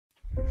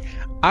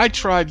I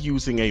tried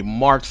using a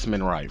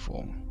marksman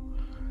rifle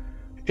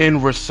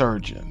in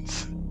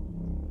Resurgence,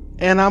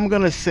 and I'm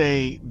gonna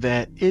say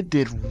that it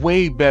did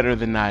way better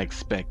than I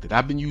expected.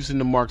 I've been using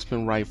the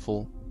marksman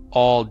rifle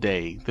all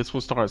day. This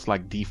one starts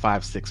like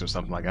D56 or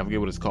something like that. I forget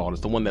what it's called.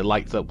 It's the one that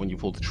lights up when you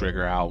pull the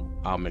trigger out.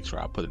 I'll make sure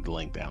I put the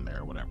link down there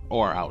or whatever,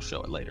 or I'll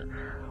show it later.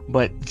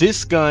 But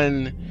this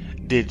gun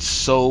did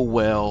so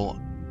well.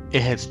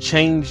 It has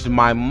changed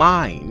my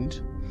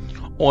mind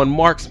on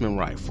marksman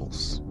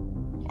rifles.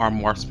 Are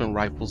marksman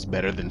rifles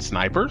better than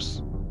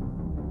snipers?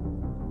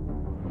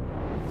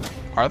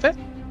 Are they?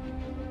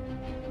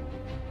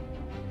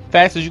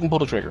 Fast as you can pull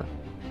the trigger.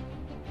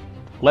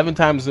 11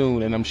 times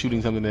zoom and I'm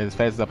shooting something that as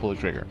fast as I pull the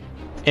trigger.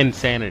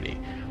 Insanity.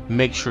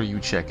 Make sure you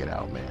check it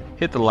out, man.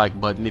 Hit the like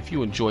button if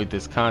you enjoyed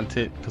this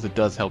content, because it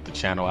does help the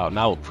channel out and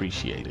I'll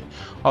appreciate it.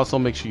 Also,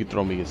 make sure you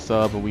throw me a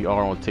sub, and we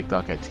are on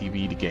TikTok at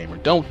TV the Gamer.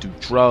 Don't do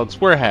drugs.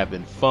 We're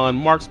having fun.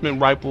 Marksman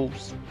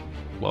rifles,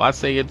 well, I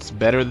say it's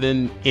better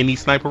than any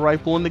sniper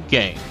rifle in the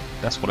game.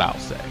 That's what I'll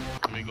say.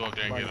 Let me go up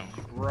there and get him.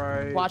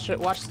 Right. Watch it.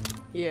 Watch.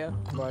 Yeah.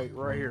 Like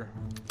right here.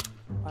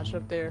 Watch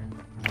up there.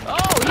 Oh,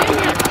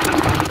 yeah.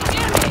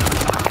 Damn it.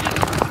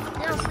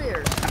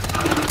 Downstairs.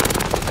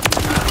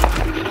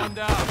 One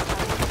down.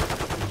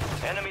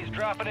 Enemies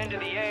dropping into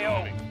the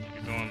AO.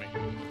 He's on me.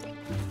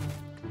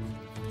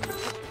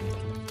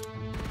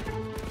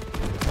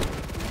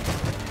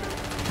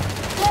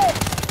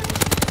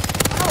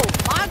 Oh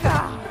my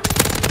God.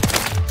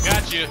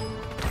 Got you.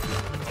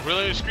 I'm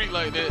really in the street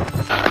like that.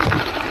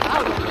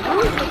 I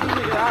was losing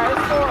the alright,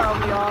 four of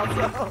them, y'all.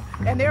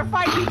 So, and they're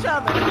fighting each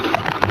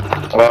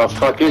other. Well,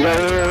 fuck you.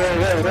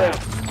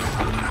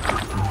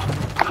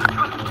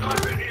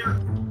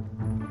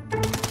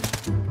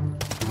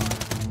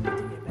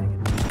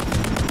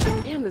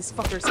 Damn, this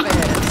fucker's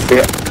fast.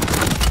 Yeah.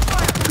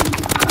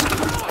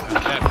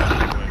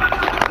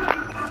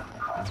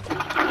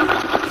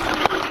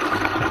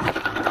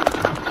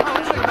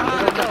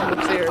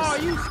 Oh,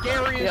 you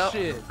scary as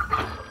shit.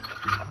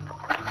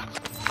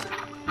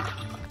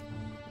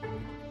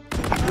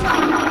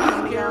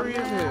 Scary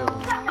as hell.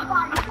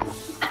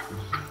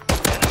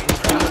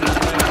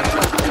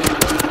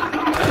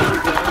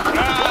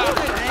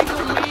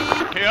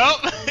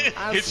 Yep.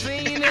 I've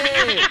seen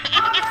it.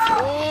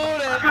 Oh,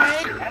 that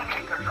thing.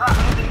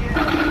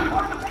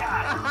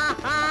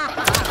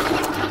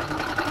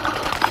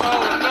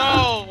 Oh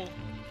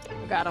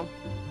no. Got him.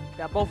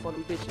 Got both of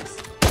them bitches.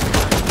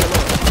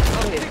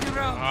 Go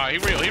ahead. He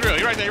real. He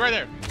right there. He right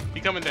there. He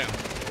coming down.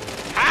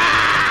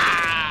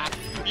 Ah!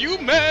 You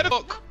mad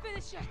fuck.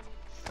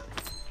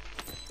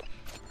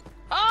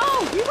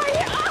 Oh, you right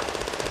here. Ah!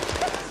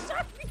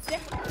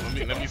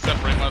 Let me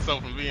separate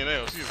myself from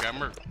VNL. She just got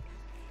murked.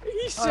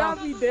 He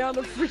shot me down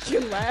the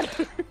freaking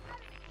ladder.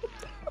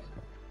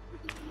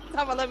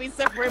 How about let me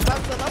separate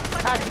myself? I'm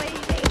like, I made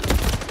it.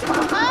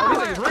 Oh,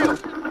 this thing is real.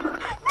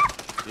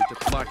 Get the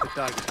mark the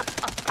target.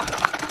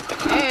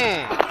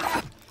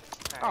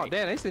 Oh,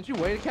 damn, they sent you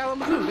way to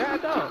Kalamazoo.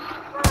 God dog.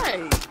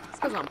 Right. It's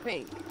because I'm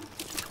pink.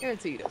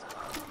 Guarantee this.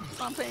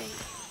 I'm pink.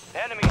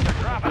 Enemies are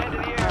dropping into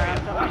the area.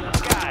 Watch the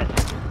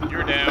skies.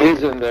 You're down.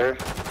 He's in there.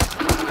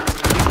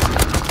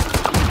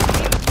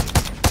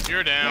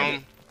 You're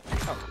down.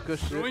 Oh, good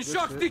shit. Good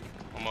shit.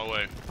 On my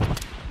way.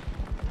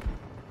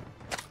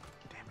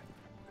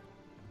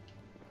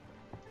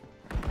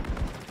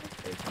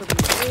 It's putting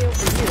me way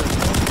over here.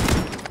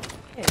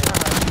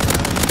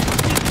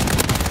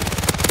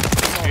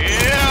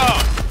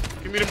 Yeah!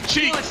 Give me them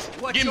cheeks!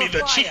 Give me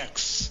the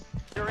cheeks!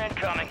 They're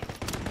incoming.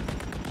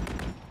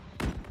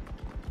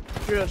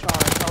 Drill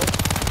charge, so.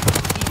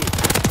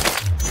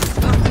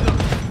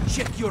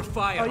 Check your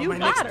fire. Oh, you my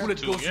got next her.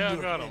 bullet goes Yeah, I in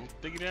your got head. him.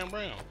 Diggy down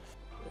brown.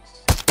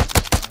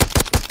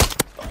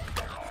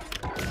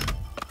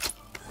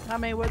 How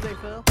many was they,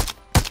 Phil?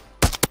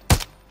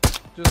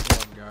 Just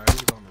one guy. He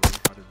was on the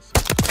roof. I didn't see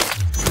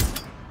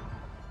him.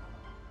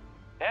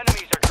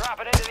 Enemies are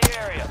dropping into the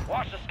area.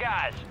 Watch the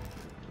skies.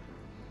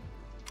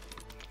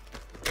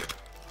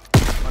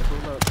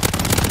 Michael, up.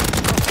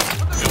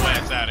 Your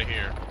ass out of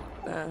here.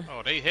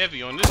 Oh, they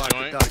heavy on this Mark the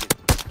joint. target.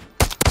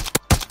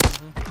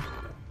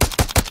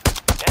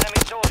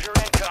 Enemy soldier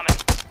incoming.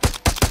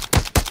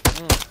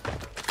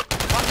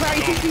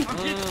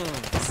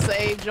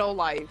 Saved your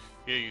life.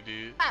 Yeah, you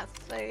did. I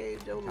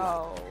saved your life.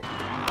 Oh.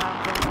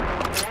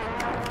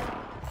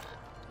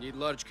 Need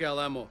large cal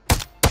ammo.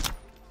 I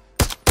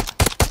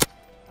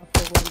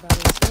put one by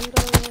the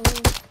window.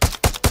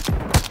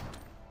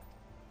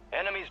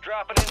 Enemies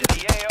dropping into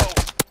the AO.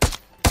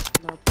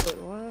 And I put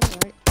one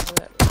right.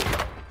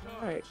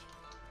 Alright.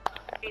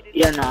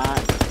 You're not.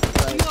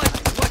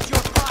 Watch your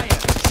fire.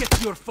 Check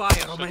your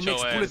fire. Or my Shut your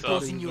next ass bullet up.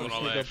 goes in Doing yours.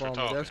 all that Sneak extra up on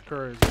me. talking. That's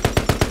crazy.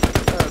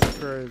 That's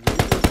crazy. You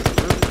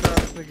really trying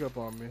to sneak up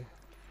on me.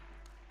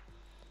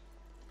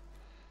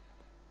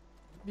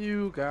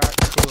 You got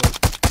cooked.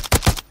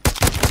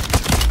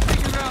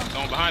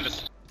 Going behind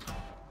us.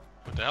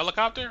 With the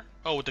helicopter?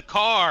 Oh, with the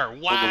car.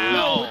 No,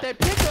 Wow. with that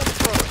pickup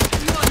truck.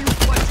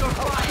 Watch your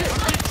fire.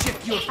 Check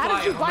Check your How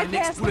did you fire. My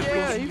next bypass bullet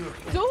Yeah, goes in he- your...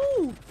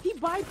 Dude, he He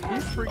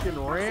bypassed.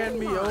 freaking ran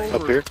me over.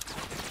 Up here.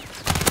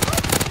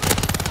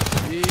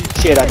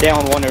 Jeez. Shit, I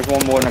downed one. There's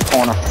one more in the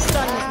corner.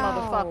 Stun this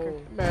motherfucker.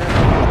 Man,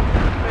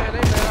 they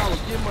mad I was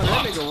getting money.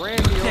 That nigga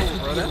ran me over,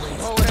 bro. That's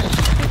oh,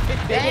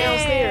 that. They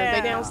downstairs.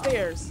 They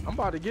downstairs. I'm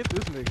about to get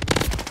this nigga.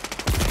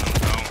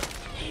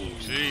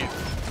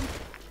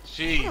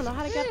 Jeez. I don't know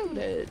how they got through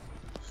that.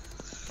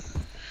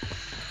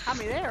 I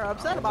mean, they're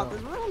upset about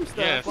this room stuff.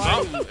 Yeah,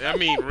 like, I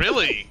mean,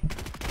 really.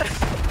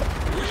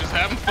 We're just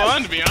having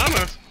fun, to be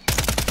honest.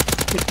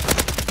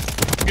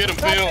 Get him,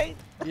 Phil.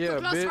 Yeah,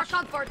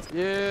 bitch.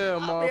 Yeah, I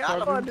mean, I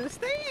don't motherfucker.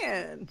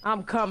 understand.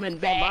 I'm coming I'm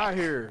back. out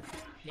here.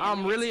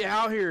 I'm really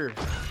out here.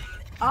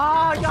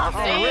 Oh, y'all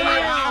I'm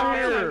really out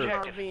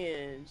here.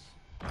 revenge.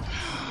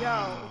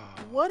 Yo,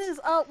 what is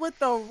up with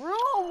the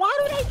room? Why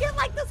do they get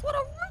like this with a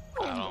room?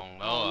 I don't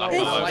know.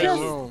 It's I Like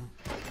just- room.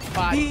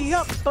 The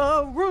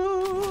upper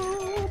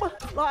room.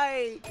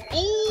 Like,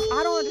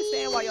 I don't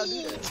understand why y'all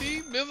do that.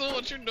 T Bizzle,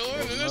 what you doing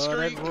in the Love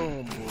street? that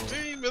room, boy.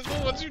 T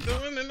Bizzle, what you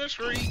doing in the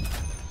street?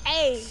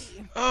 Hey.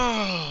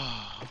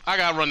 Oh, I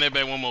gotta run that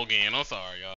back one more again. I'm sorry, y'all.